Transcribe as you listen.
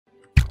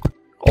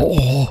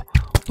Oh,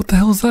 what the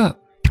hell is that?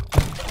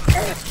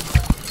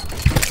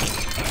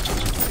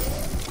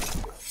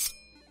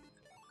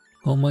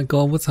 Oh my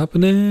god, what's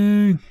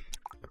happening?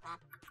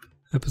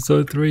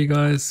 Episode 3,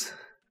 guys.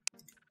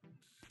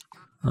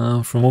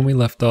 From when we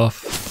left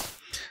off,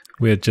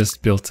 we had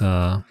just built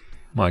well,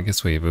 I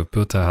guess we've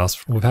built our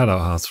house. We've had our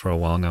house for a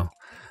while now.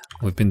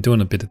 We've been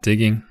doing a bit of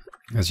digging,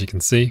 as you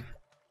can see.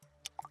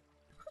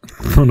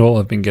 And all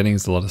I've been getting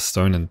is a lot of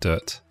stone and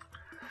dirt.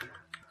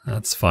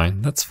 That's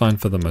fine. That's fine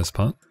for the most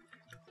part.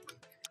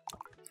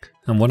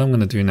 And what I'm going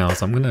to do now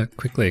is I'm going to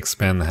quickly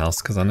expand the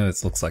house because I know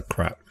this looks like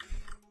crap.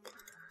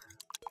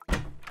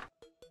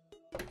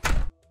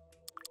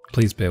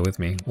 Please bear with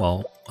me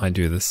while I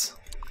do this.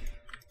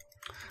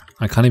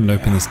 I can't even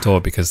open this door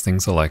because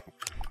things are like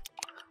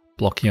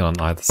blocking it on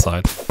either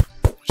side,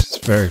 which is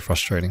very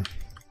frustrating.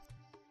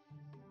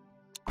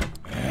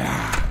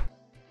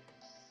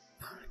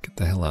 Get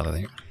the hell out of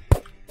here.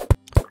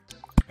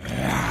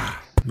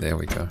 There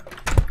we go.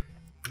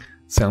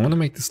 So I'm going to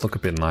make this look a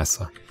bit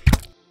nicer.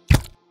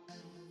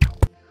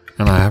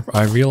 And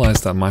I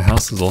realized that my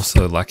house is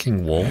also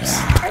lacking walls.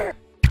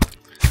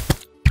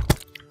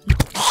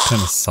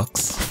 Kind of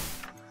sucks.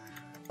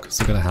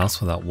 Because I've got a house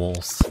without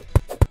walls.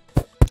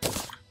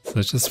 So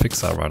let's just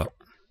fix that right up.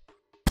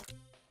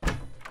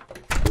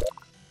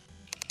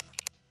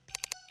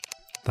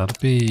 That'll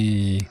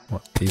be...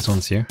 what, these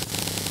ones here?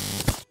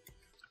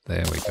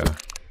 There we go.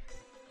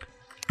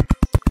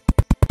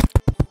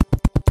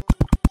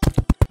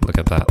 Look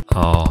at that.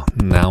 Oh,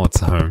 now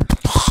it's a home.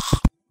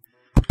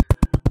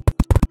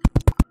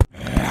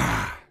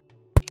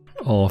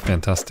 Oh,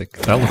 fantastic.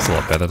 That looks a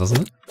lot better,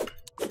 doesn't it?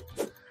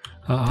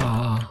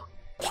 Ah.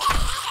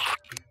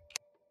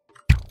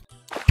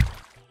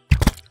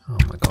 Oh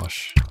my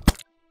gosh.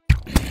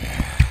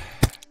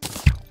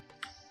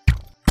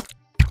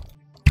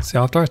 See,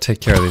 after I take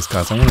care of these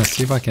guys, I'm going to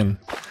see if I can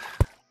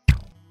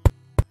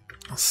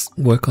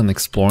work on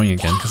exploring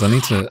again, because I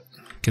need to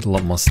get a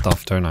lot more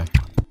stuff, don't I?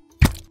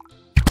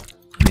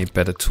 I need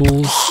better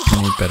tools,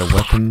 I need better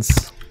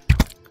weapons.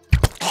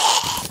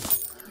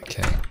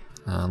 Okay,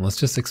 let's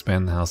just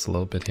expand the house a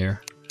little bit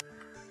here.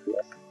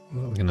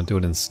 We're going to do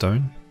it in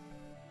stone.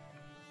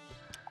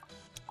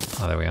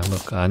 Oh, there we are.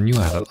 Look, I knew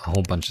I had a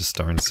whole bunch of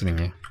stone sitting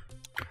here.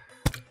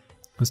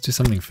 Let's do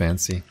something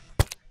fancy.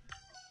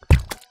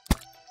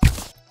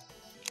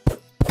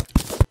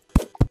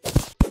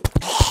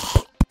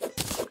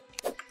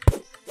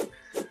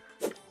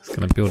 Just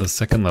going to build a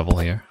second level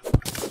here.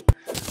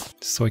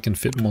 Just so we can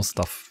fit more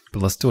stuff.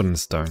 But let's do it in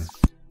stone.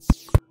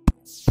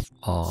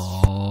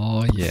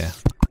 Oh, yeah.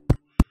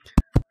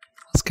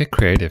 Let's get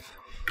creative.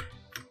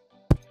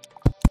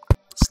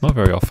 It's not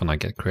very often I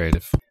get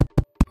creative.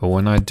 But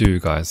when I do,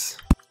 guys,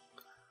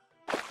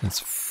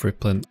 it's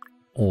frippin'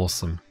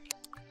 awesome.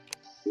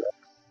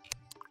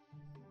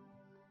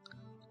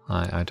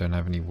 I don't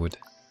have any wood.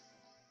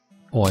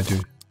 Oh, I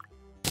do.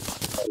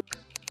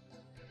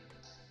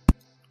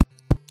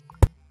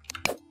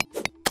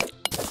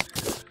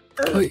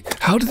 Wait,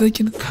 how did they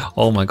get it?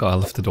 Oh my god, I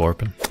left the door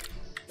open.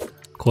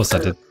 Of course I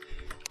did.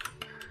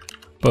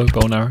 Bow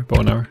and arrow, bow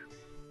and arrow.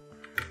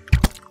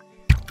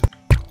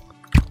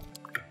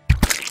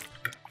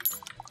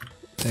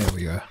 There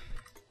we go.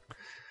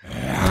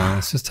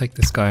 Let's just take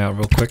this guy out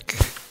real quick.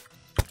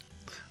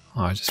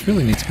 Oh, I just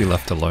really need to be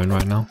left alone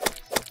right now.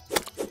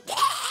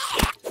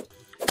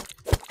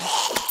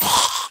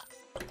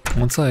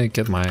 Once I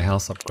get my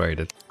house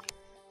upgraded.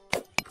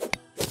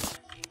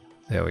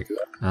 There we go.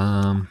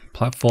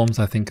 Platforms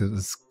I think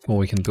is what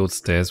we can build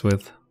stairs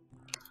with.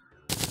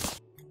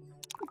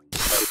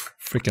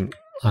 Freaking,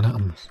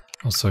 I'm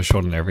so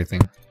short on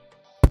everything.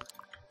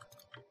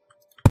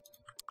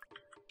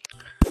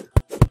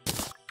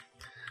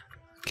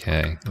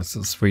 Okay, let's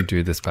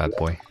redo this bad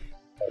boy.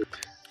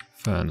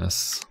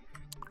 Furnace.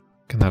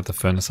 Can have the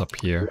furnace up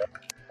here.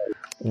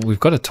 We've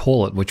got a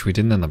toilet which we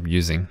didn't end up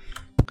using.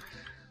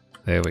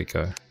 There we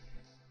go.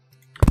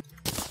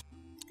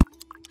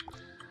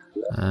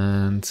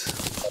 And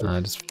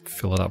just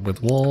fill it up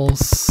with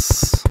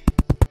walls.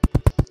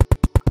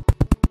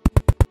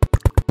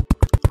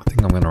 I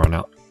think I'm gonna run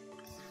out.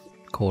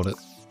 Called it.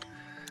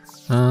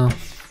 Well,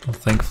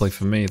 thankfully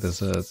for me,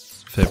 there's a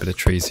fair bit of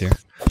trees here.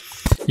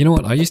 You know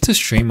what, I used to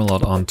stream a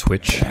lot on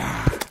Twitch,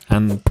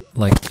 and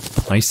like,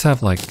 I used to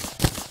have like,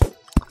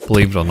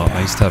 believe it or not,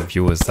 I used to have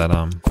viewers that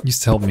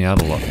used to help me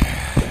out a lot.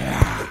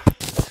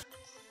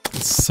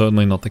 It's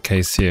certainly not the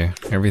case here.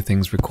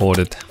 Everything's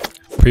recorded,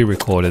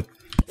 pre-recorded,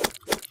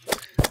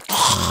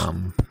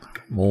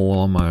 all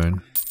on my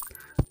own.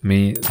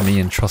 Me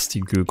and trusty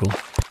Google.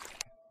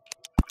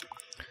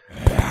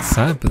 It's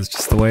sad, but it's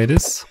just the way it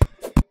is.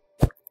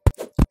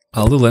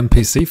 Our little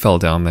NPC fell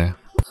down there.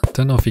 I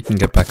don't know if he can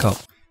get back up.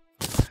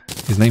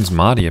 His name's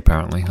Marty,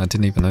 apparently. I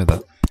didn't even know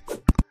that.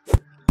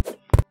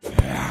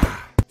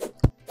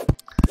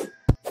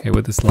 Okay,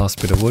 with this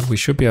last bit of wood, we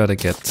should be able to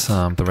get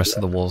the rest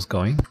of the walls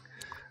going.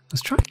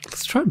 Let's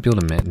try and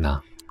build a man. Nah,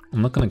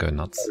 I'm not gonna go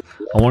nuts.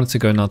 I wanted to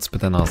go nuts, but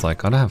then I was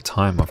like, I don't have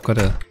time. I've got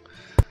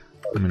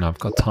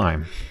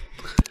time.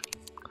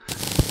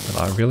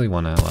 But I really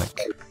want to like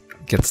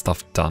get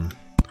stuff done.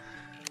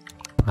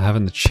 I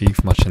haven't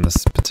achieved much in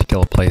this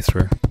particular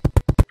playthrough.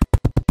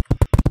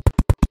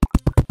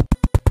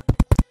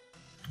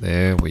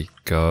 There we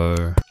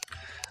go.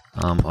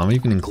 I'm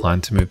even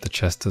inclined to move the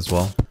chest as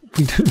well.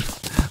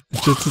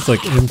 The chest is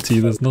like empty,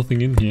 there's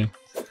nothing in here.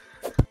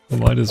 I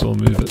might as well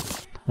move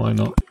it. Why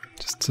not?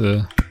 Just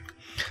to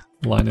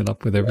line it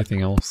up with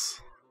everything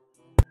else.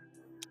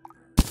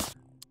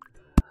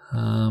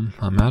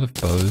 I'm out of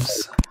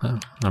bows.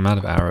 I'm out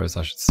of arrows,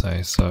 I should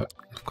say, so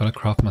I've got to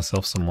craft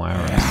myself some more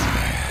arrows.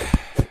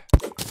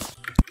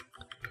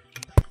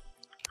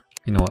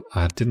 You know what?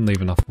 I didn't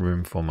leave enough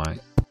room for my...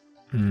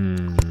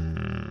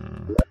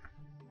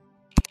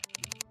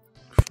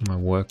 for my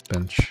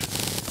workbench.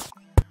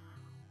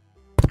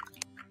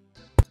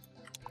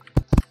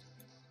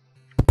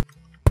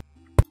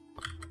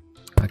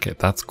 Okay,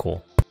 that's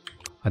cool.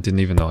 I didn't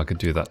even know I could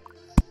do that.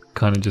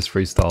 Kind of just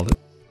freestyled it.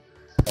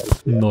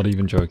 Not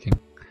even joking.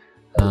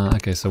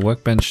 Okay, so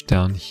workbench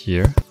down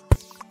here.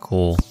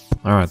 Cool.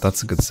 Alright,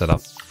 that's a good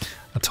setup.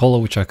 A taller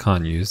which I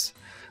can't use.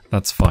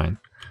 That's fine.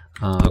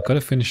 I've got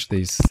to finish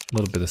these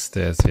little bit of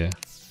stairs here.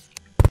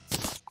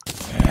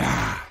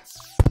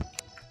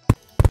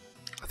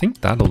 I think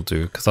that'll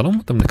do, because I don't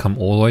want them to come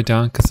all the way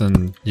down, because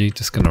then you're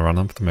just going to run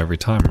up them every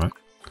time, right?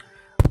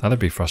 That'd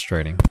be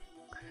frustrating.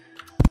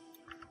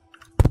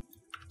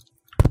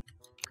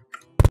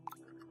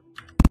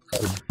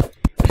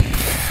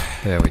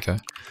 There we go.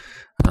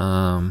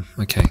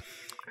 Okay.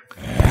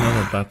 Now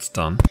that that's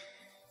done.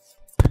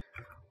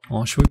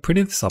 Oh, should we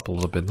pretty this up a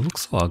little bit? It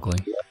looks so ugly.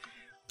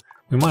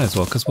 We might as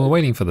well, because we're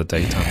waiting for the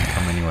daytime to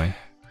come anyway.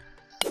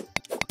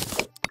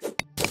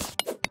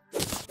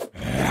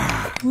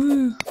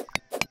 Woo.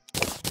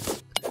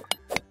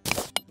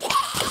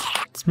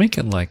 Let's make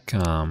it like,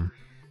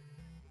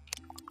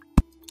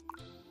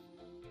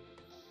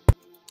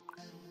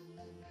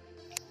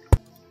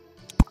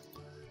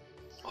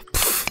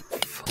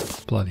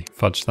 bloody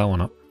fudge that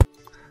one up.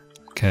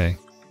 Okay.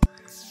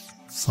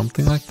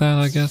 Something like that,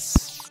 I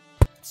guess.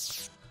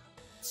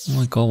 Oh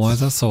my god, why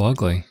is that so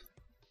ugly?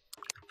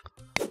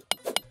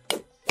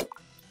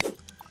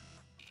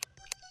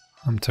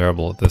 I'm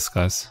terrible at this,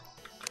 guys.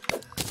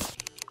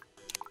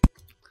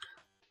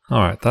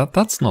 Alright,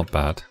 that's not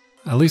bad.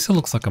 At least it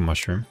looks like a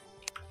mushroom.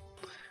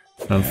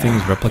 And the thing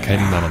is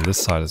replicating that on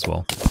this side as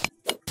well.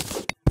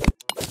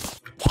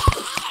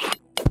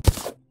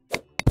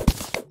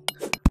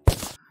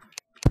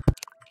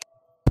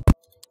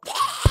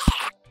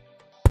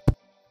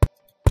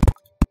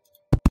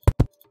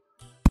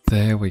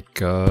 There we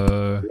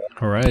go.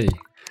 Hooray.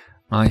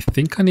 I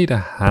think I need a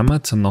hammer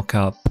to knock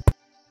out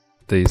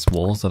these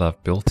walls that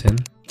I've built in.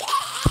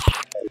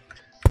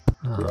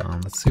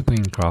 Let's see if we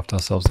can craft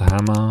ourselves a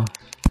hammer.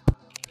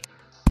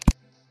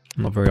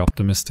 I'm not very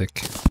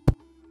optimistic.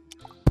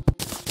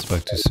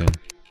 Spoke too soon.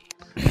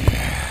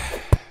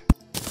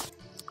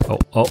 Oh.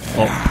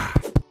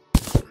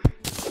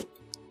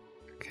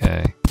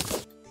 Okay.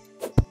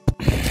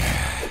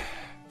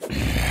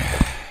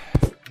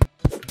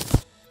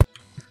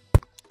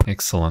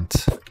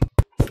 Excellent.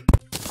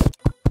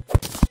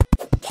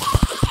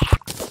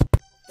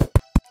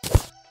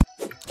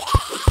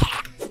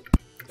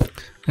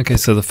 Okay,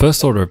 so the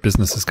first order of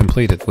business is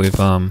completed. We've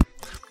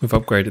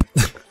upgraded.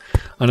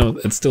 I know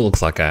it still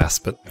looks like ass,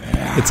 but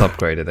it's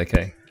upgraded.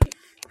 Okay.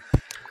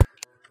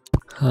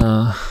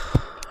 All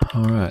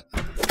right.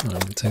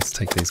 Let's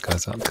take these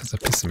guys out because they're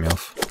pissing me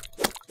off.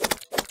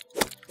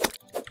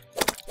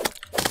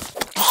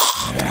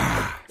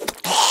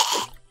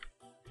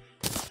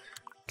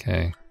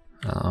 Okay.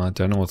 I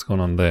don't know what's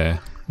going on there.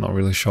 Not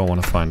really sure. I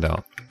want to find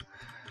out.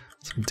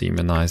 Some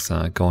demon eyes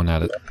going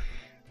at it.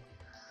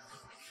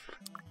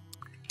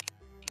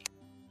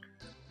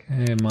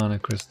 Okay, mana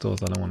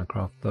crystals. I don't want to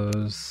craft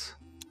those.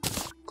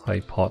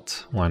 Clay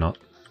pot. Why not?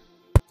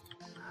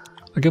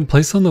 I can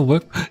place on the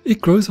work.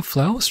 It grows a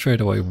flower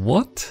straight away.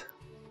 What?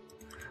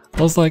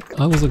 I was like,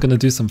 I was going to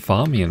do some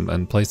farming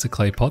and place a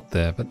clay pot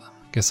there, but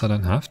I guess I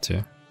don't have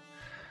to.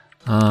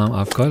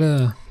 I've got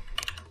a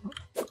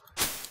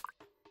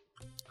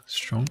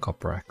strong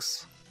copper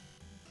axe.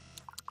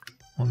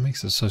 What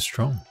makes it so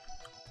strong?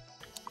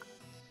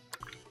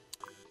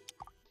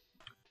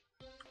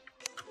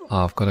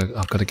 Oh, I've got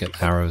to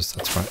get arrows.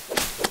 That's right.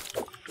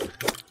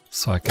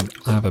 So I can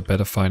have a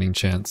better fighting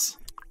chance.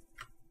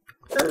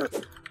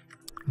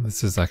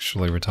 This is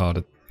actually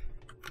retarded.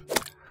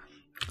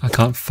 I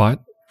can't fight.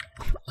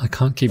 I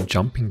can't keep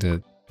jumping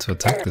to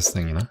attack this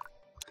thing, you know?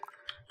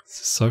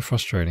 This is so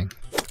frustrating.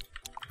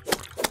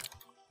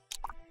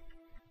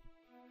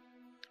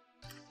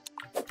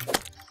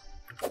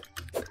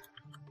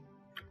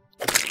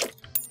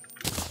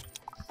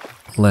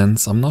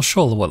 Lens. I'm not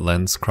sure what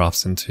lens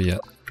crafts into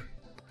yet.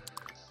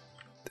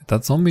 Did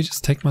that zombie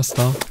just take my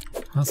stuff?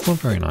 That's not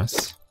very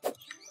nice.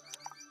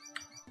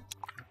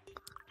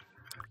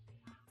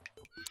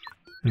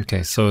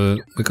 Okay, so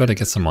we got to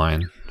get some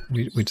iron.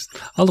 We just...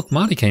 Oh look,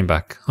 Marty came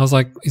back. I was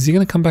like, is he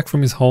going to come back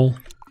from his hole?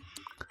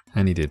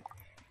 And he did.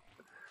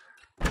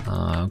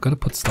 I've got to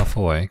put stuff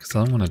away because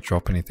I don't want to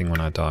drop anything when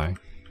I die.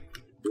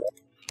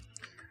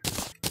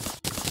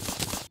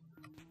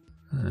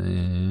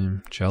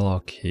 Gel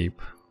I'll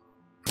keep.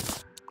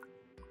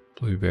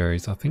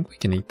 Blueberries, I think we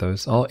can eat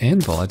those. Oh,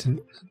 anvil,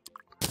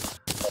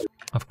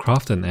 I've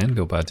crafted an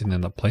anvil, but I didn't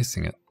end up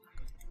placing it.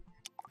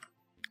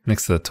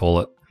 Next to the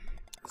toilet.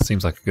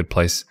 Seems like a good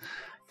place.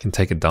 Can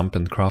take a dump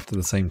and craft at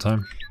the same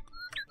time.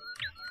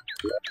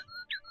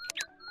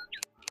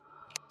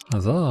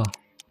 Huzzah!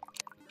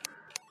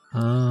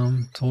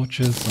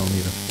 Torches, I'll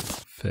need a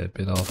fair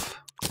bit of.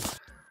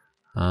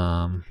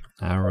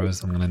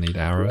 Arrows, I'm gonna need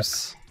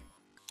arrows.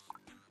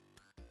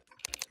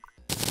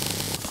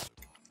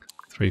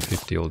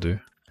 350 will do.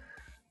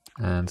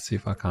 And see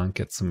if I can't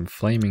get some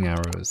flaming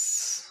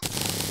arrows.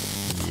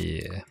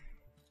 Yeah.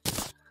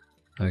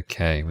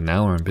 Okay,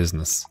 now we're in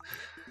business.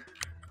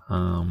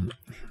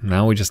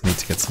 Now we just need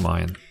to get some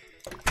iron.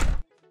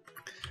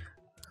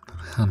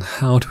 And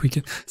how do we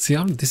get... See,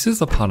 this is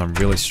the part I'm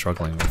really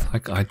struggling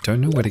with. I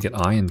don't know where to get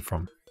iron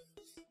from.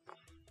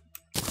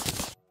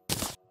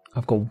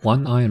 I've got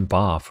 1 iron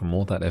bar from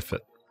all that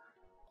effort.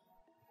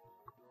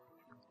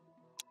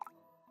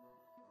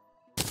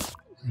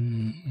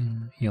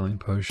 Healing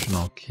potion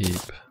I'll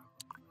keep.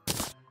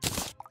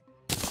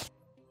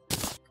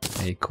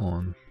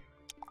 Acorn.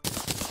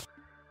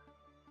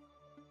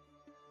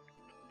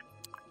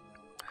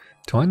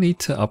 Do I need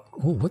to up...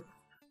 Oh, what?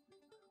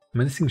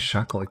 Menacing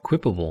shackle,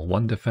 equipable,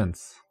 1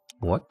 defense.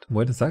 What?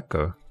 Where does that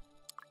go?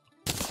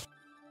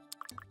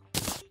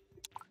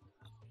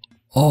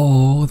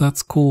 Oh,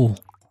 that's cool.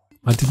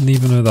 I didn't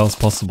even know that was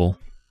possible.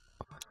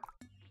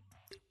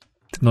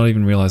 Did not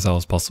even realize that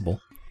was possible.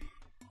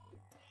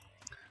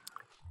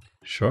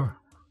 Sure.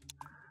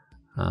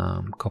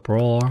 Copper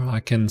ore, I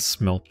can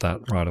smelt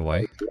that right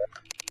away.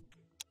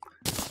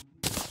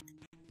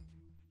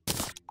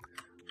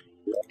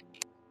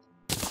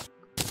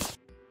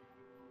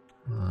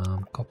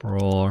 Copper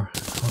ore.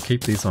 I'll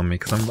keep these on me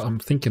because I'm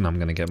thinking I'm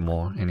gonna get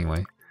more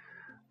anyway.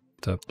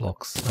 Dirt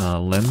blocks.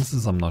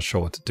 Lenses I'm not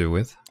sure what to do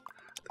with.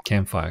 The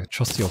campfire,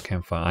 trusty old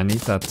campfire. I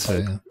need that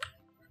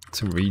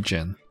to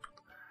regen.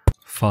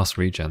 Fast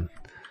regen.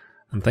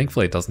 And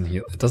thankfully it doesn't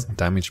heal, it doesn't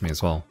damage me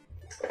as well.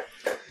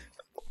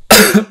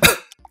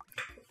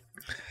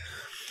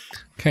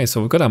 Okay,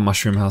 so we've got our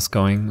mushroom house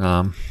going.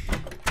 Or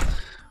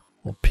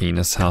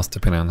penis house,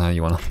 depending on how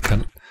you want to look at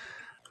it.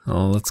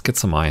 Oh, let's get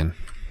some iron.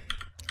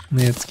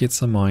 Let's get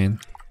some iron.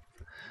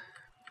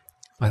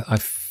 I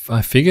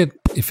figured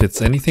if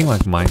it's anything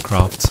like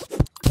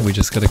Minecraft, we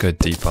just gotta go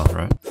deeper,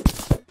 right?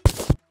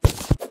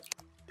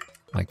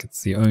 Like,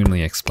 it's the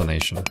only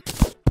explanation.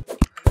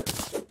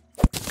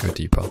 Go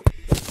deeper.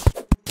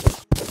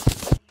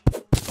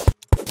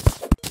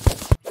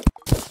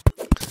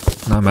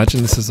 Now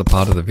imagine this is a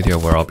part of the video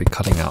where I'll be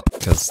cutting out,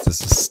 because this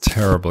is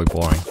terribly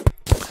boring.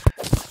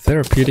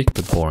 Therapeutic,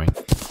 but boring.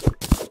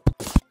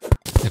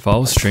 If I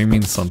was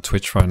streaming this on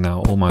Twitch right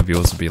now, all my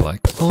viewers would be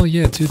like, oh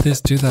yeah, do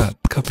this, do that.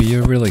 Cuppy,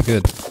 you're really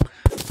good.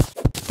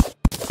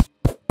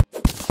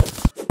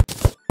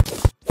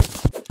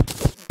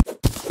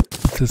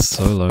 This is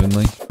so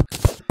lonely.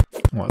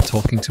 What,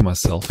 talking to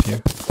myself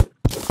here?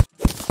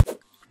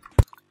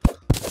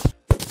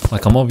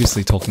 Like, I'm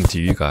obviously talking to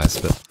you guys,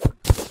 but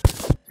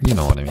you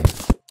know what I mean.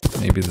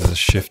 Maybe there's a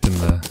shift in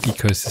the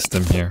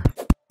ecosystem here.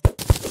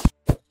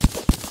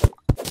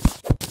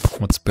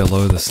 What's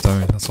below the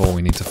stone? That's all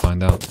we need to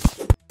find out.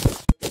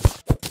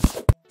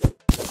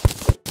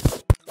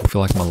 I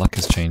feel like my luck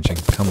is changing.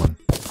 Come on.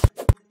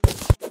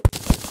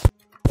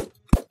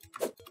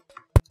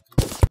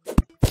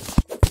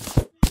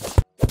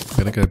 I'm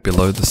gonna go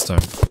below the stone.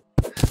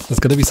 There's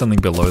gotta be something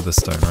below the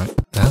stone, right?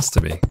 There has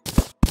to be.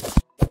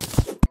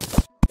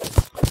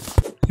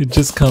 It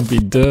just can't be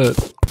dirt.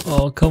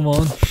 Oh, come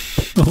on.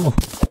 Oh.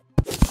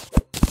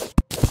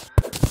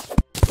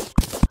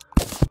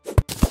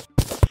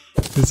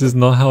 This is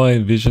not how I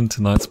envisioned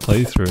tonight's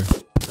playthrough.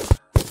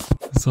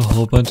 There's a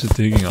whole bunch of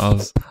digging. I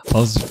was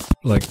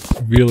like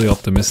really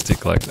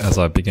optimistic like as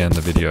I began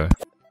the video.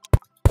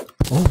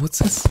 Oh, what's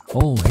this?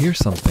 Oh, here's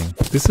something.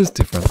 This is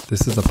different.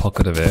 This is a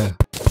pocket of air.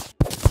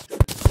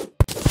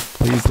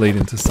 Please lead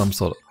into some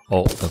sort of...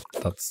 Oh,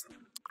 that's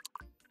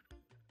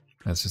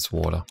just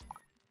water.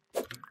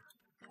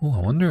 Oh, I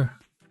wonder...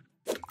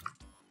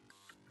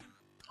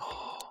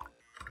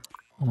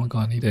 Oh my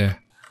god, I need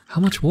air.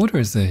 How much water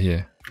is there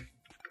here?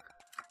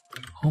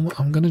 Oh,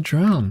 I'm gonna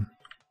drown.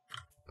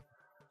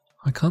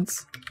 I can't...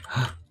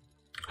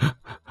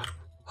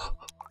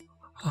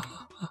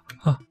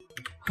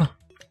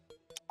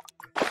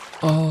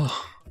 Oh,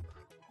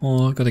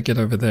 I've got to get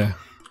over there.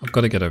 I've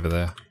got to get over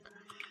there.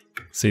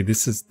 See,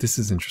 this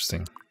is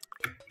interesting.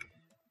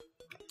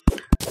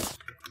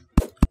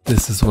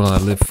 This is what I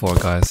live for,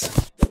 guys.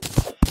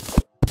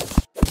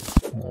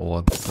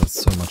 Oh, there's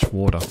so much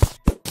water.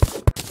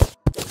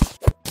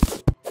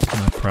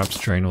 Can I perhaps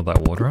drain all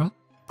that water out?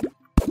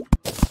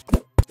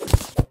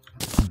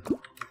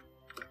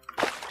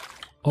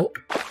 Oh.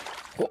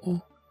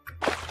 Oh.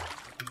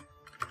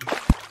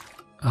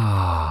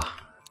 Ah.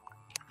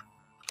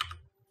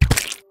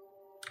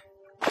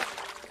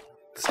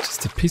 It's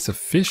just a piece of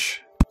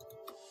fish.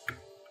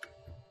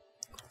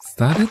 Is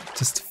that it?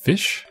 Just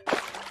fish?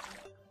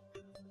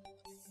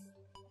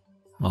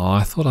 Oh,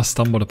 I thought I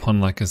stumbled upon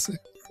like a...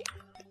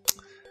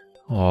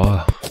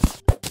 Oh.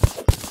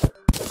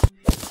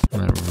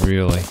 That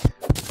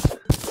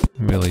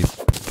really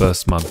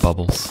burst my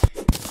bubbles.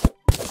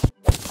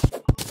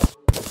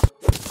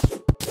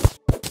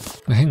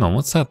 Wait, hang on,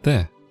 what's that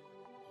there?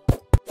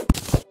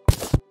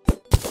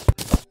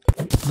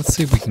 Let's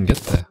see if we can get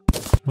there.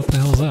 What the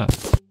hell is that?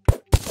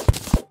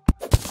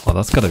 Oh,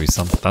 that's gotta be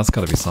something. That's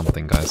gotta be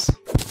something, guys.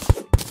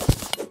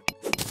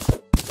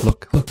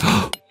 Look.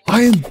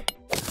 Iron!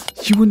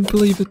 You wouldn't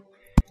believe it.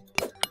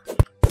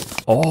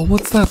 Oh,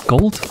 what's that?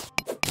 Gold?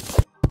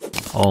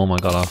 Oh my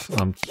god,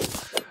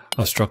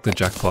 I've struck the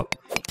jackpot.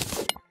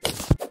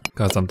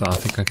 Guys, I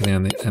think I can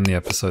end the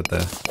episode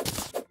there.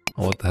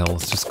 Oh, what the hell?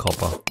 It's just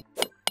copper.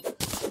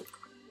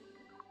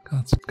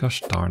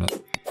 Gosh darn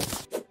it.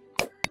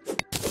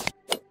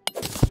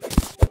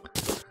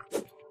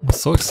 I'm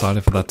so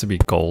excited for that to be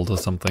gold or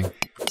something.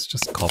 It's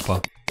just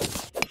copper.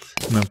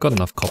 I mean, I've got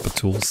enough copper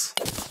tools.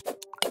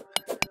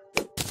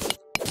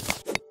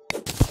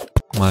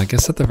 Well, I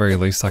guess at the very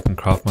least I can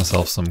craft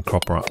myself some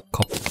copper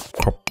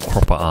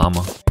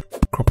armor.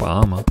 Copper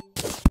armor.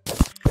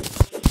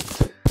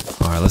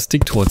 Alright, let's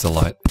dig towards the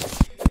light.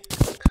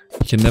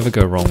 You can never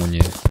go wrong when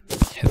you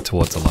head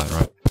towards the light,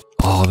 right?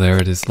 Oh, there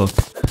it is, look.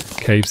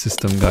 Cave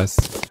system, guys.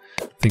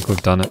 I think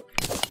we've done it.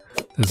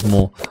 There's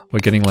more. We're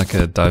getting like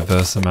a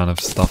diverse amount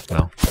of stuff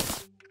now.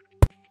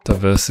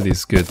 Diversity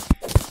is good.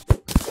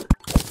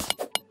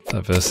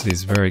 Diversity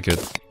is very good.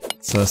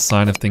 It's a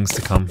sign of things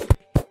to come.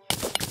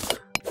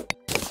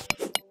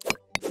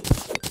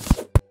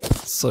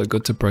 So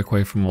good to break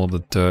away from all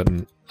the dirt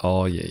and...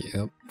 Oh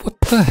yeah. What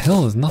the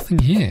hell? There's nothing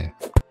here.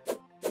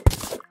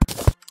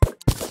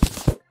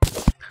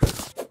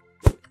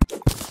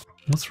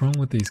 What's wrong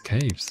with these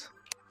caves?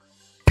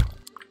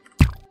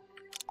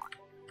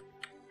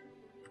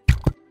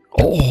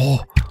 Oh,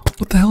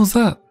 what the hell is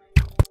that?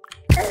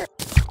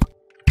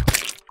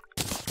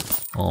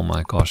 Oh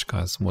my gosh,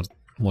 guys, what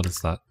is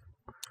that?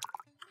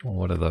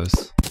 What are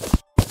those?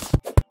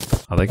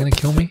 Are they gonna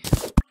kill me?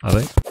 Are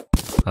they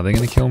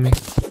gonna kill me?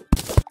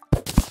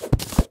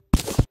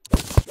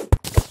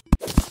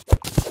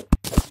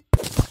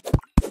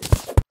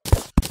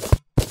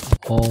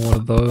 Oh, what are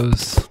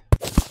those?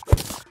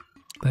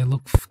 They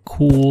look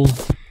cool.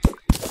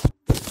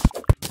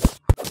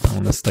 I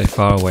want to stay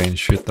far away and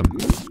shoot them.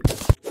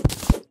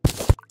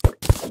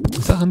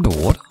 Is that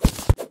underwater?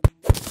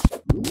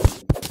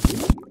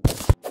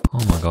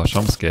 Oh my gosh,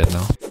 I'm scared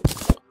now.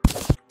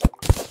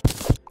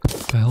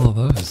 What the hell are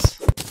those?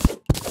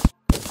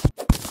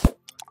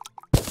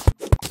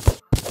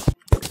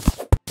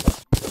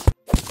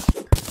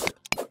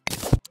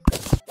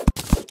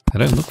 They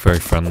don't look very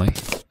friendly.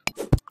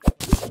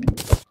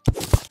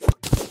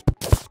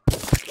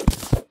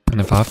 And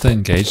if I have to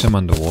engage them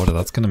underwater,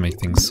 that's going to make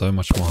things so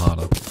much more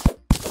harder.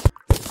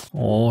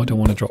 Oh, I don't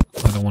want to drop.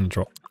 I don't want to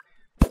drop.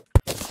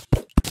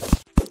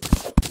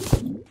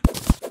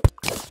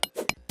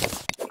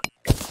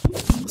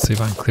 See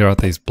if I can clear out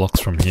these blocks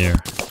from here.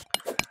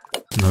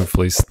 And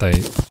hopefully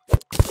stay...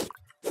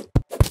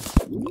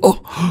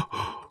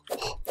 Oh!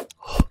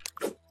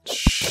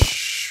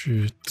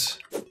 Shoot.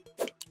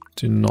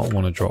 Do not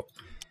want to drop.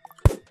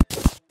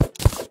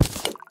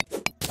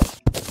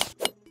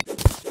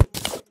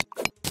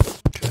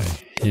 Okay,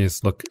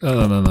 here's... Look.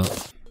 Oh, no.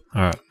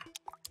 Alright.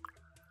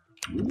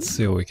 Let's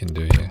see what we can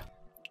do here.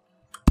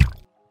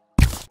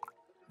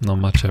 Not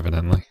much,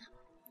 evidently.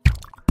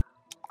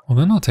 Well,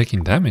 they're not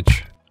taking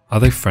damage. Are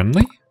they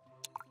friendly?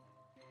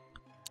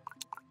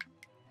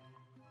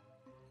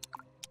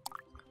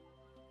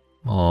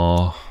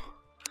 Oh,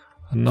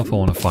 I don't know if I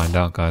want to find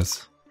out,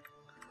 guys.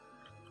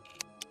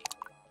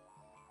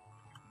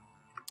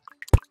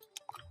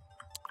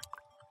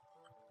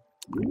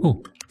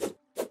 Oh.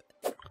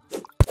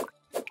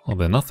 Oh,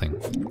 they're nothing.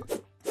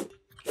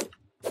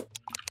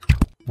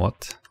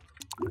 What?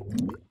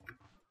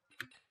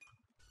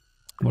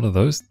 What are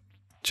those?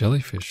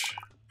 Jellyfish.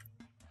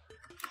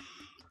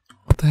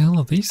 What the hell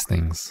are these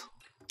things?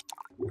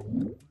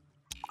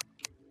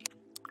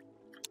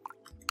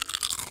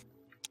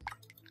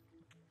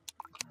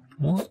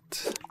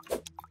 What?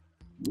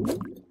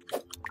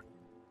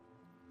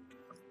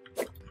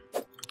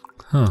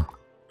 Huh.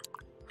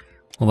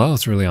 Well, that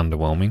was really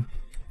underwhelming.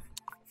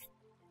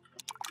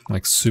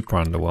 Like, super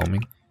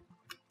underwhelming.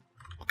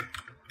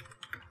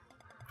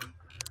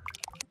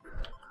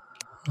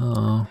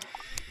 Oh,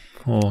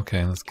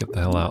 okay, let's get the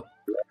hell out.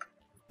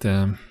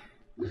 Damn.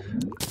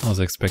 I was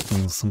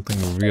expecting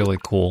something really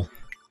cool.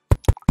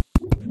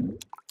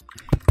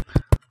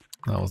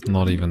 That was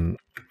not even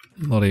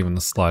the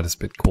slightest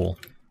bit cool.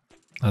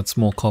 That's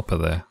more copper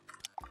there.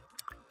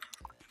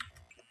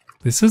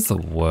 This is the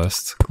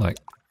worst, like,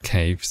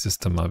 cave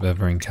system I've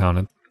ever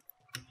encountered.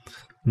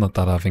 Not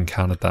that I've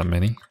encountered that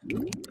many.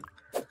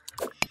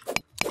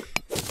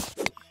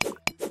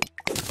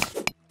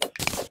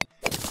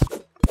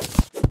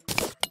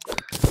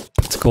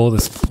 Let's call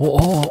this...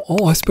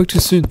 Oh, I spoke too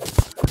soon.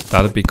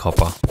 That'd be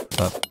copper.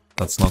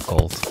 That's not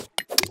gold.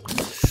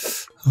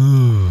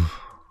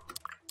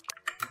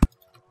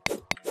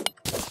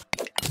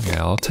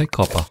 Yeah, I'll take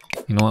copper.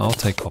 You know what? I'll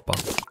take copper.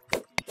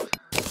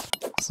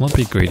 Let's not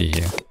be greedy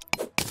here.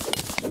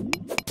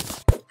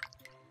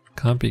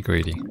 Can't be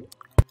greedy.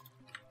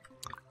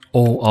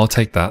 Oh, I'll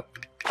take that.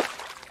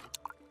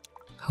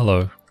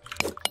 Hello.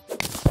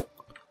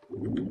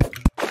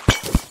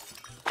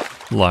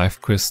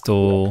 Life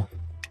crystal.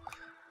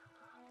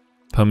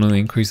 Permanently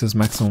increases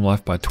maximum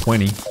life by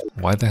 20.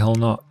 Why the hell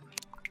not?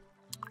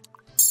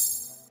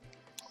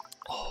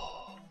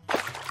 Oh,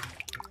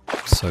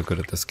 I'm so good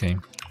at this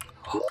game.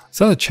 Is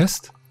that a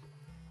chest?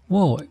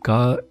 Whoa,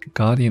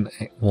 guardian.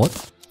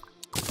 What?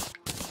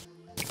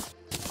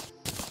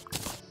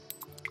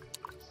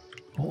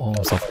 Oh,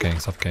 I'm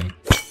suffocating.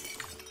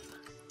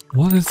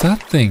 What is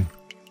that thing?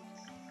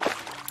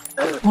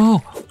 Whoa,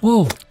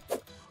 whoa.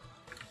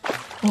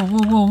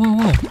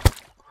 Whoa.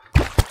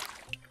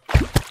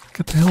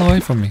 Get the hell away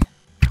from me.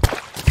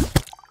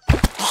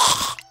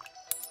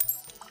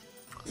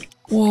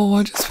 Whoa,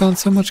 I just found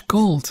so much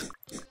gold.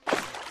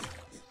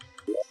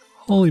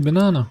 Holy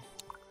banana.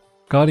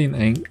 Guardian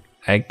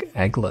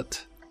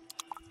aglet.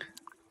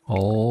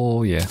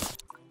 Oh yeah.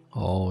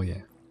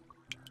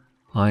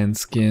 Iron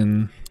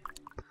skin.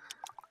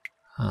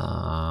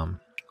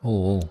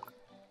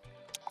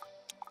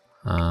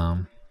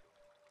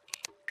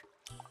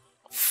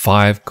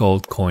 5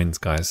 gold coins,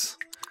 guys.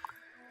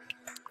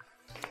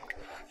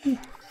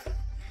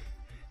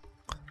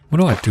 What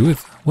do I do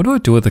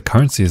with the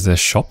currency? Is there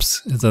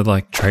shops? Is there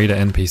like trader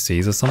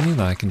NPCs or something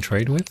that I can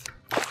trade with?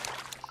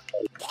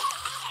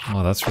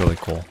 Oh, that's really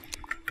cool.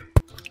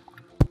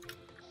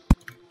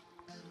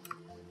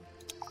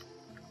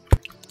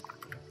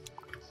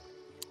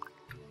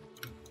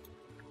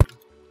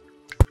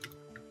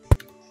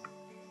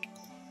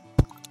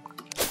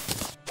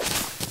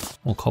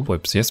 More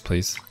cobwebs, yes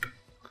please.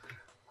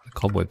 What do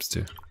cobwebs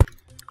do?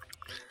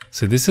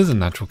 So this is a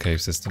natural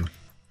cave system.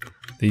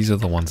 These are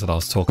the ones that I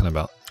was talking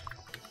about.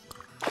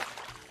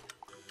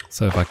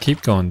 So if I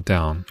keep going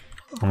down,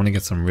 I'm gonna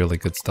get some really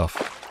good stuff.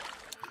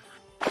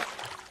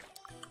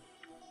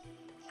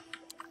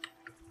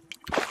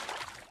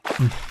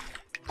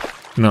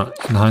 No,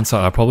 in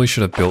hindsight, I probably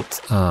should have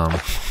built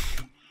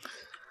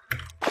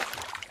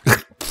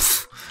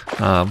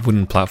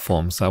wooden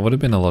platforms. That would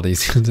have been a lot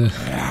easier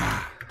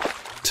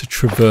to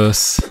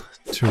traverse,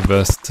 to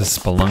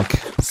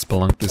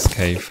spelunk this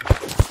cave.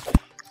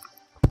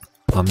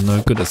 I'm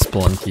no good at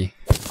spelunky.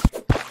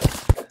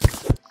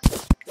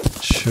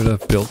 Should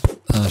have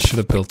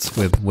built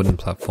with wooden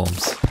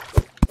platforms.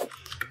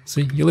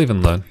 See, you'll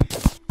even learn.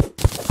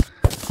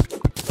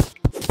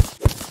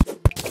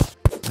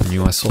 I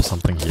knew I saw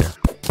something here.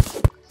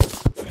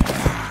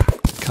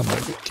 Come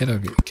over, get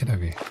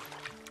over here.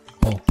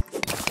 Oh.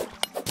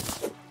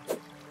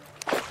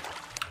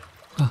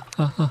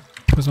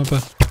 Where's my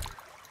bird?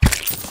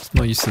 It's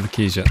not used to the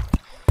keys yet.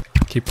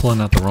 Keep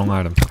pulling out the wrong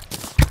item.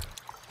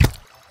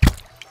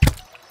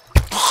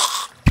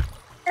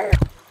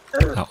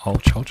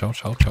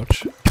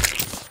 Ouch.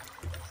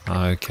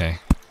 Okay.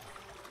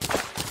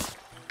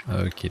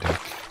 Okie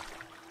doke.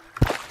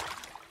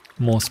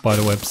 More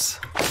spider webs.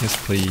 Yes,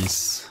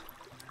 please.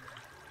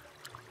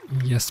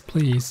 Yes,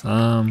 please.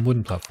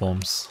 Wooden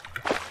platforms.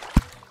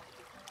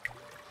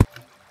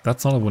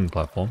 That's not a wooden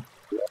platform.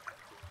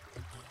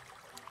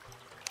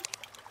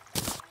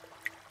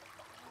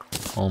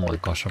 Oh my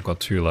gosh, I've got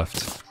 2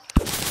 left.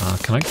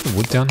 Can I get the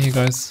wood down here,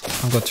 guys?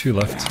 I've got 2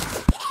 left.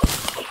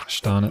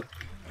 Gosh darn it.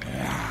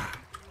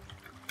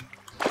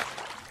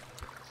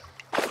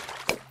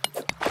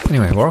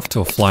 Anyway, we're off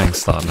to a flying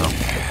start now.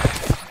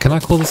 Can I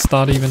call this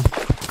start even?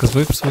 Because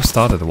we've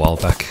started a while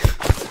back.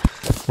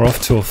 We're off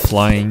to a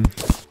flying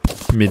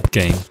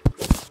mid-game.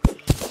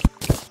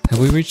 Have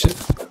we reached it?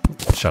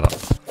 Shut up.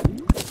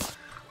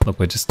 Look,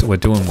 we're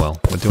doing well.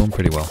 We're doing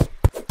pretty well.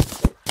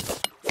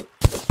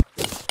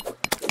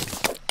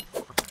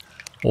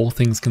 All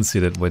things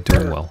considered, we're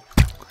doing well.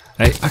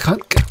 Hey, I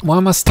can't get, why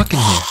am I stuck in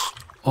here?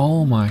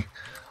 Oh my,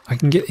 I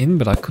can get in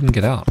but I couldn't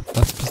get out.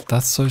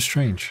 That's so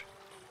strange.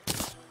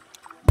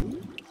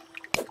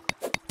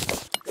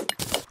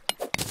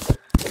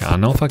 Okay, I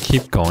know if I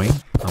keep going,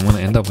 I'm gonna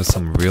end up with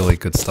some really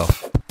good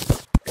stuff.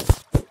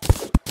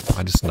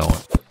 I just know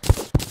it.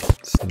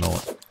 Just know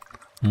it.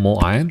 More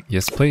iron?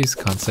 Yes please,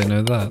 can't say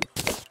no to that.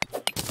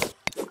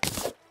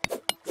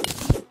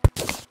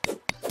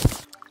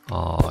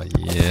 Oh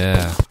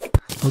yeah.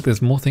 Look,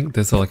 there's more thing.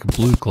 There's like a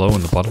blue glow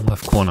in the bottom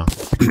left corner.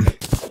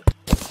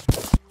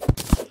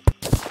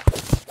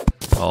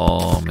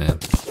 Oh man,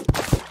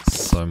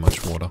 so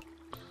much water.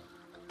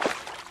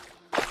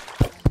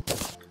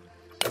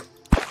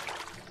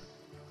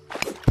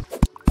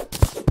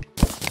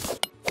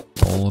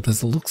 Oh,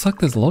 looks like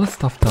there's a lot of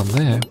stuff down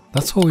there.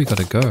 That's where we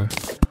gotta go.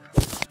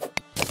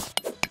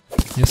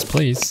 Yes,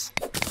 please.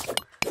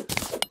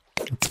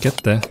 Let's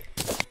get there.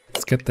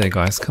 Let's get there,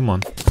 guys. Come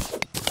on.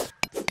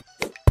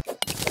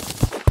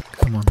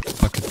 Come on.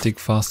 If I could dig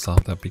faster,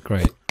 that'd be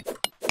great.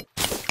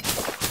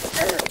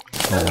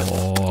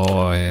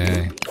 Oh,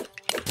 yeah.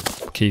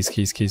 Keys.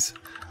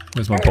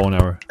 Where's my bow and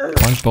arrow?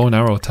 Why is bow and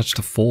arrow attached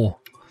to 4?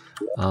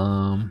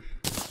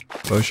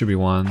 Bow should be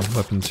 1,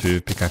 weapon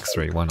 2, pickaxe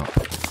 3, why not?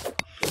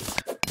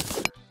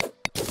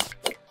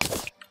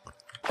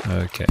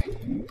 Okay.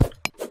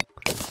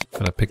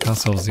 Gotta pick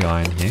ourselves the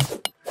iron here.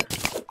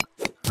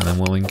 And then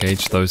we'll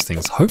engage those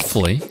things.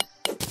 Hopefully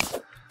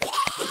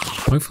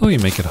we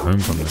make it home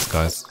from this,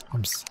 guys.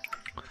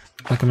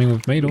 Like, I mean,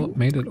 we've made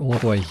it all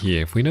the way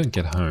here. If we don't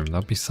get home,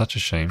 that'd be such a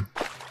shame.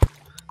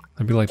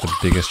 That'd be like the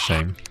biggest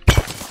shame.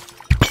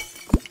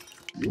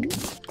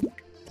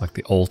 Like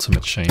the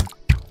ultimate shame.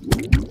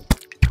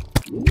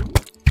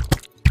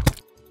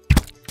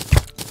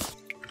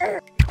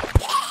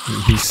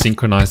 He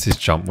synchronized his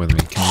jump with me.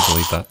 Can you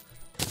believe that?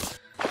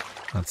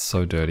 That's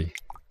so dirty.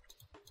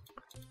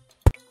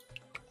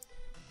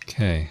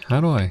 Okay,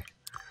 how do I...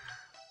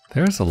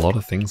 There's a lot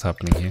of things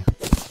happening here.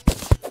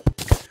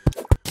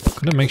 I'm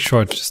gonna make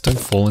sure I just don't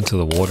fall into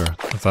the water,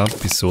 because that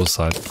would be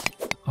suicide.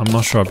 I'm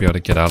not sure I'll be able to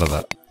get out of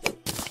that.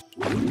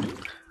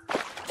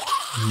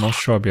 I'm not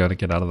sure I'll be able to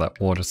get out of that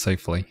water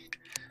safely.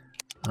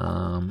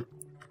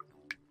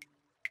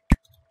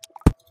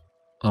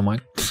 I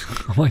might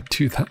I might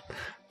do that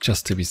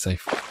just to be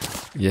safe.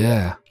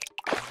 Yeah.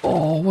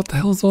 Oh, what the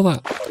hell is all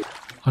that?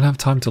 I don't have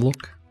time to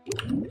look.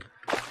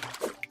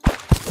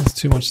 There's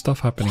too much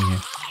stuff happening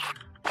here.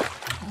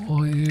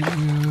 Oh,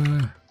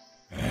 yeah.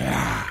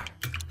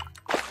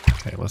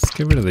 Okay, let's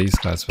get rid of these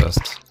guys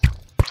first.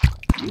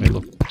 They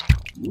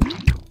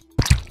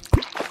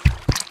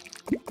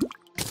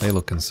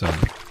look concerning.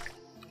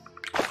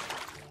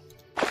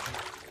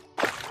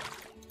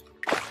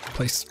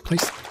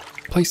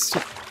 Place.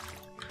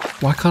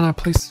 Why can't I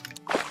place?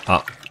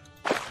 Ah.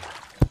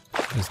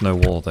 There's no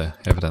wall there,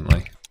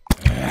 evidently.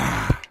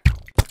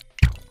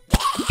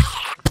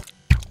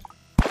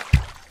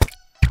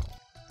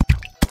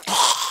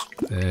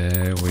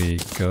 There we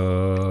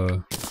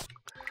go.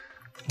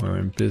 We're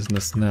in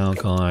business now,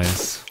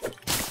 guys.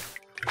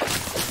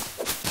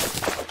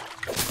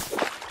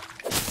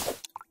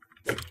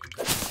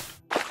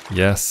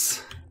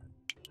 Yes.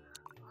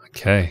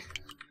 Okay.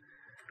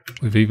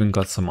 We've even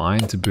got some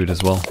iron to boot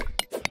as well.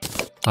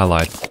 I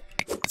lied.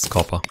 It's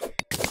copper.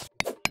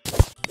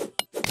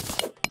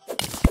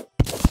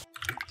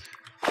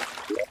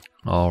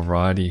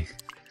 Alrighty.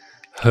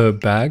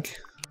 Herb bag.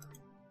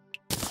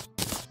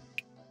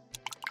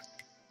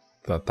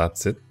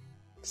 That's it.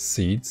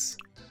 Seeds.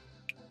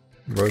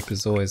 Rope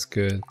is always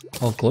good.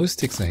 Oh, glow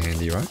sticks are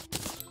handy, right?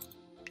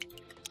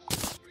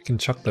 We can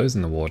chuck those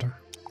in the water.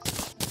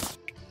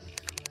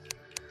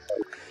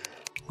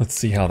 Let's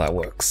see how that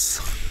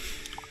works.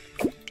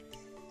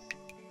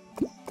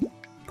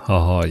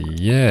 Oh,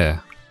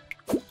 yeah.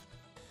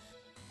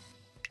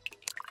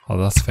 Oh,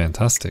 that's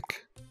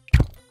fantastic.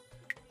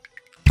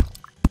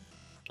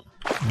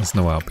 There's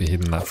no way I'll be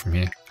hitting that from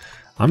here.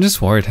 I'm just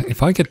worried.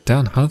 If I get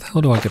down, how the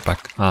hell do I get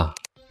back? Ah,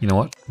 you know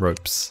what?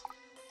 Ropes.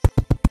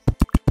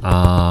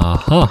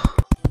 Uh-huh.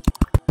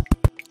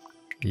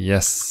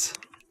 Yes.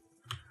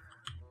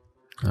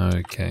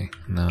 Okay,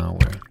 now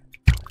we're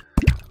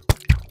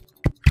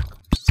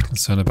just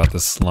concerned about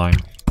this slime.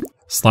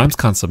 Slimes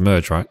can't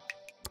submerge, right?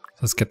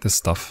 Let's get this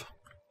stuff.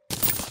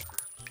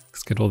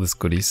 Let's get all this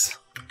goodies.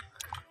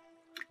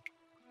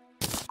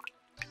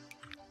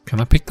 Can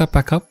I pick that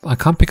back up? I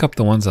can't pick up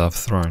the ones that I've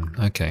thrown.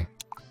 Okay.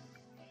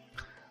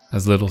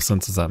 As little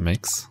sense as that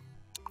makes.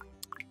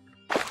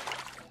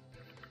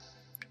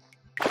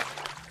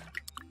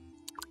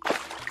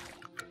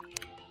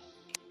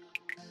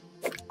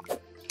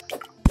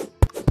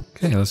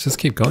 Okay, let's just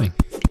keep going.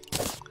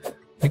 I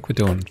think we're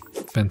doing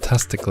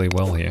fantastically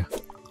well here.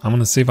 I'm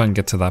gonna see if I can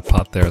get to that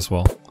part there as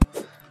well.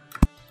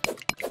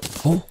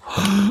 Oh,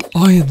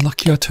 iron!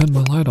 Lucky I turned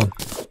my light on.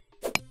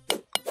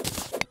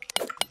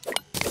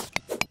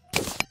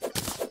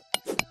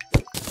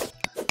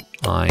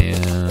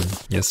 Iron.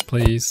 Yes,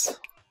 please.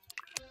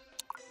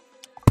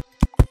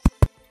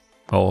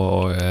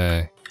 Oh,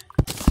 yeah.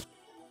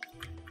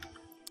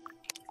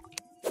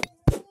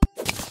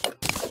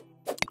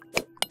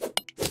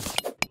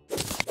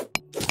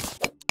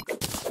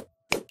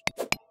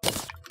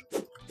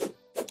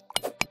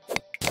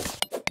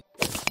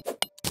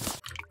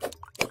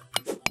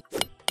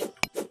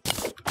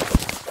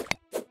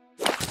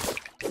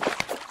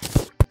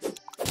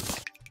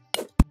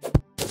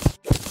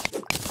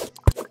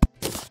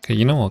 Okay,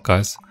 you know what,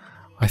 guys?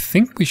 I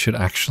think we should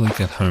actually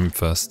get home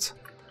first.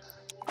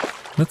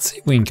 Let's see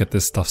if we can get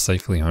this stuff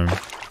safely home.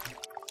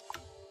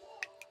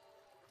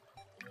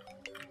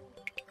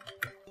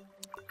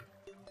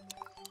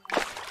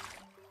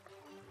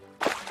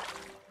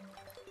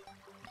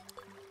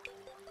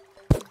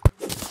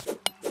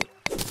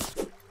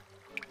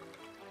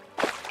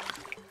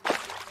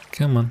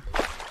 Come on.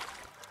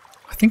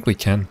 I think we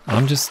can.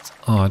 I'm just...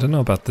 Oh, I don't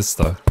know about this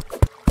though.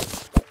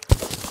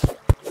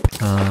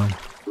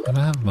 I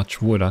don't have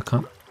much wood, I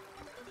can't...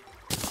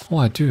 Oh,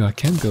 I do, I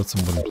can build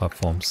some wooden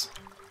platforms.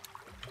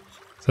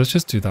 So let's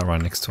just do that right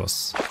next to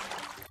us.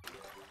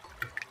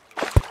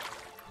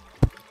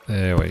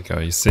 There we go,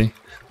 you see?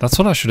 That's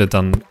what I should have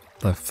done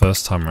the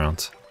first time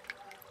around.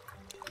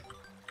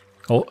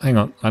 Oh, hang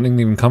on, I didn't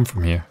even come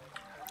from here.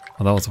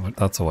 Oh,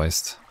 that's a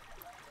waste.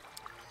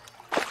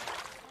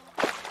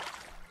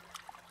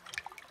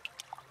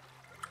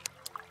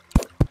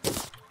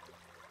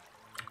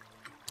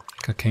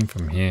 I came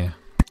from here.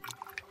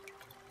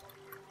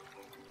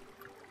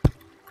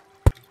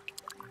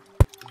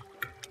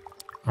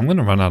 I'm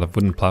gonna run out of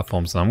wooden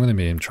platforms and I'm gonna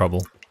be in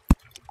trouble.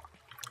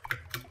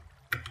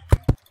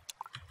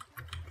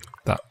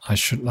 That I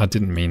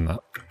didn't mean that.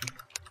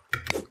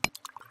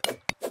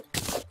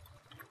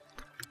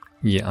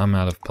 Yeah, I'm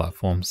out of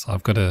platforms.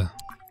 I've gotta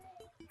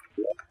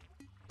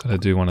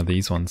do one of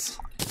these ones.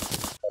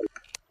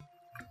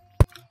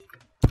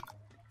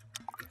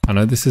 I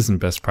know this isn't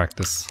best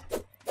practice.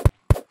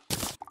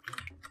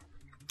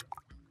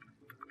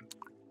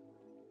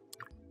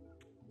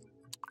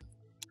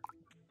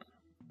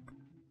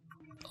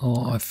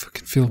 Oh, I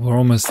fucking feel we're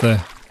almost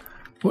there.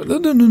 What?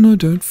 No,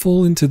 don't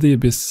fall into the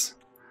abyss.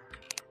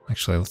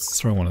 Actually, let's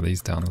throw one of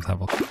these down and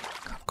have a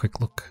quick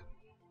look.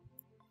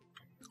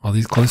 Oh,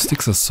 these glow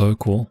sticks are so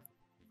cool.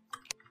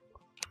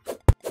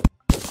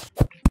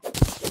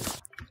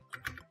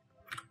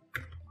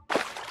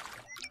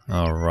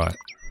 Alright,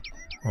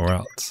 we're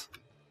out.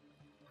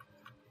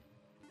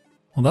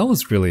 Well, that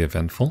was really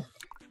eventful.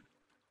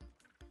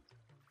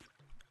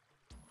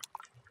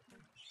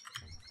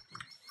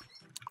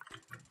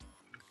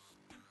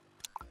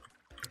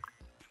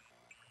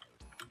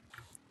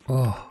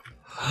 Oh,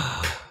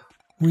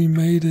 we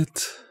made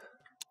it.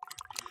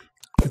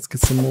 Let's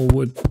get some more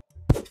wood.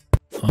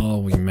 Oh,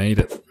 we made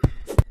it.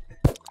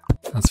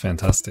 That's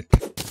fantastic.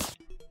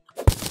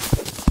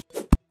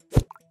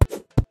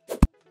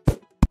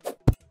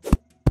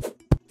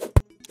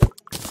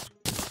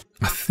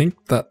 I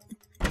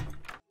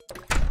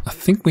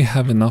think we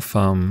have enough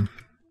iron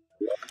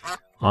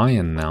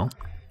now.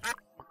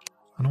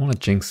 I don't want to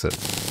jinx it.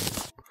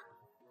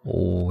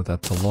 Oh,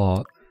 that's a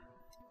lot.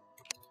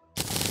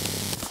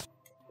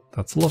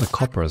 That's a lot of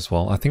copper as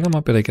well. I think I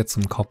might be able to get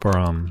some copper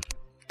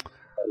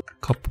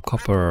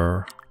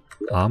copper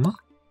armor.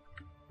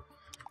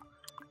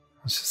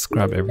 Let's just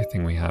grab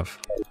everything we have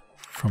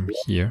from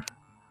here.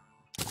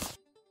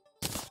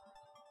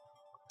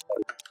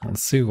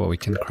 Let's see what we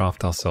can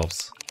craft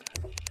ourselves.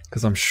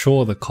 Because I'm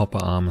sure the copper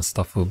armor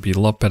stuff will be a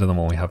lot better than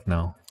what we have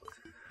now.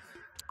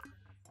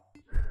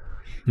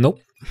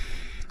 Nope.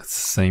 It's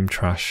the same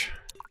trash.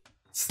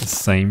 It's the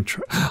same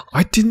trash.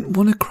 I didn't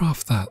want to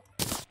craft that.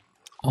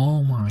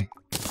 Oh my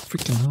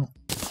freaking hell.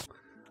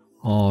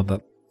 Oh,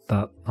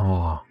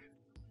 oh.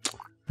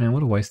 Man,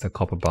 what a waste of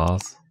copper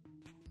bars.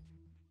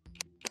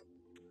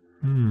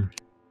 The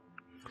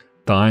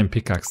iron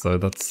pickaxe though,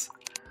 that's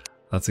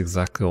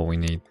exactly all we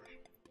need.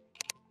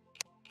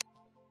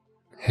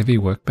 Heavy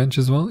workbench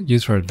as well,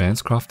 used for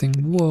advanced crafting.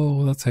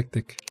 Whoa, that's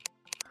hectic.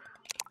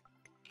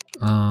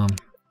 Well,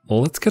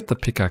 let's get the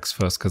pickaxe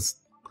first because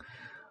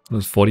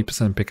there's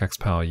 40% pickaxe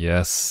power.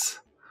 Yes.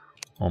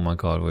 Oh my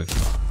god, we've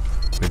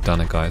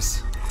done it,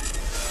 guys.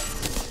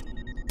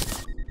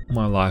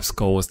 My life's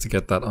goal was to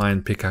get that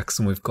iron pickaxe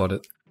and we've got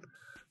it.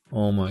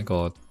 Oh my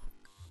god.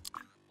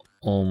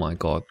 Oh my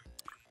god.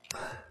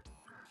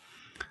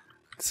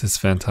 This is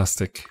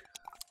fantastic.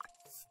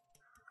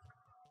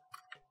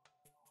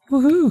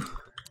 Woohoo!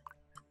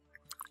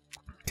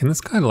 Can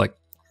this guy like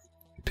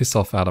piss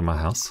off out of my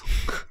house?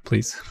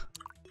 Please.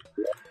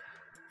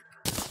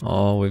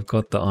 Oh, we've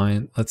got the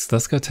iron.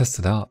 Let's go test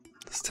it out.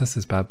 Let's test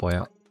this bad boy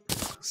out.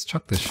 Let's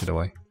chuck this shit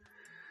away.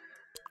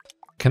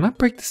 Can I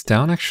break this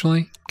down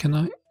actually? Can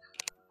I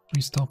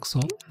restock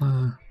salt?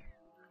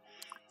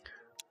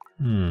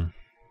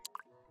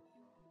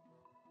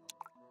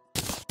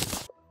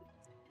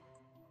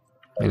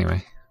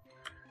 Anyway,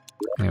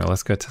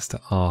 let's go test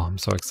it. Oh, I'm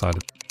so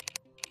excited.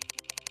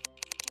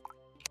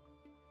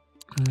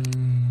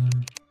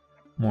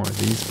 More of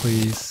these,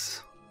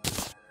 please.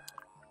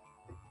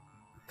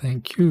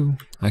 Thank you.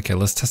 Okay,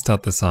 let's test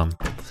out this oh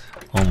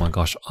my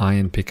gosh,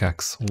 iron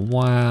pickaxe.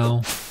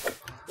 Wow.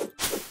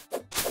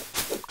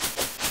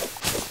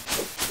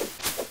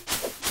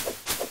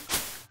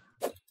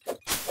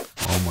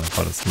 Oh my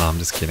god, no, I'm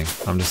just kidding.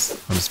 I'm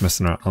just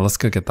messing around. Oh, let's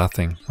go get that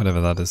thing, whatever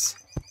that is.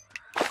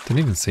 Didn't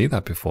even see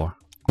that before.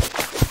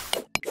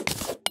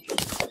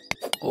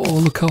 Oh,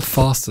 look how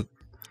fast it...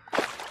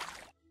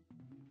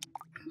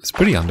 It's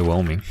pretty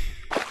underwhelming.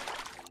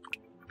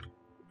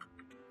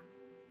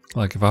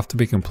 Like, if I have to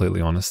be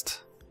completely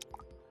honest.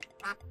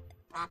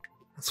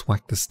 Let's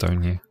whack this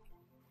stone here.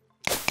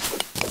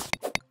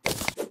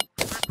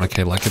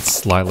 Okay, like it's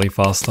slightly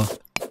faster.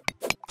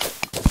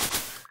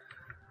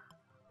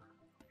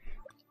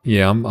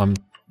 Yeah,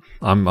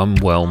 I'm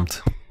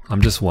whelmed.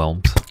 I'm just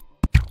whelmed.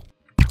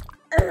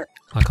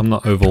 Like, I'm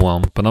not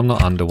overwhelmed, but I'm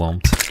not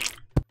underwhelmed.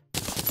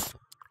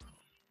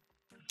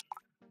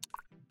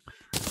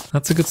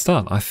 That's a good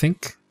start. I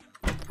think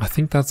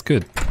that's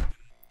good.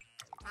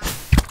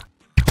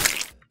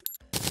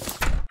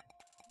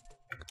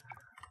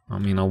 I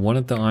mean, I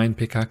wanted the iron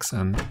pickaxe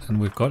and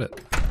we've got it.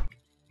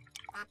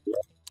 You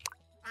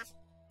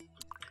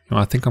know,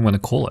 I think I'm going to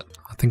call it.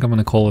 I think I'm going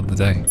to call it the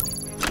day.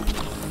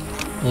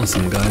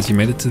 Awesome, guys. You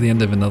made it to the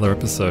end of another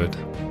episode.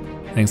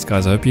 Thanks,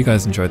 guys. I hope you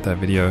guys enjoyed that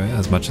video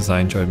as much as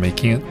I enjoyed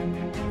making it.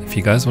 If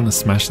you guys want to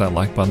smash that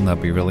like button,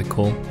 that'd be really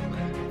cool.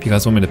 If you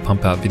guys want me to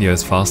pump out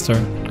videos faster,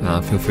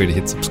 feel free to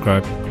hit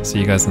subscribe. See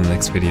you guys in the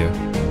next video.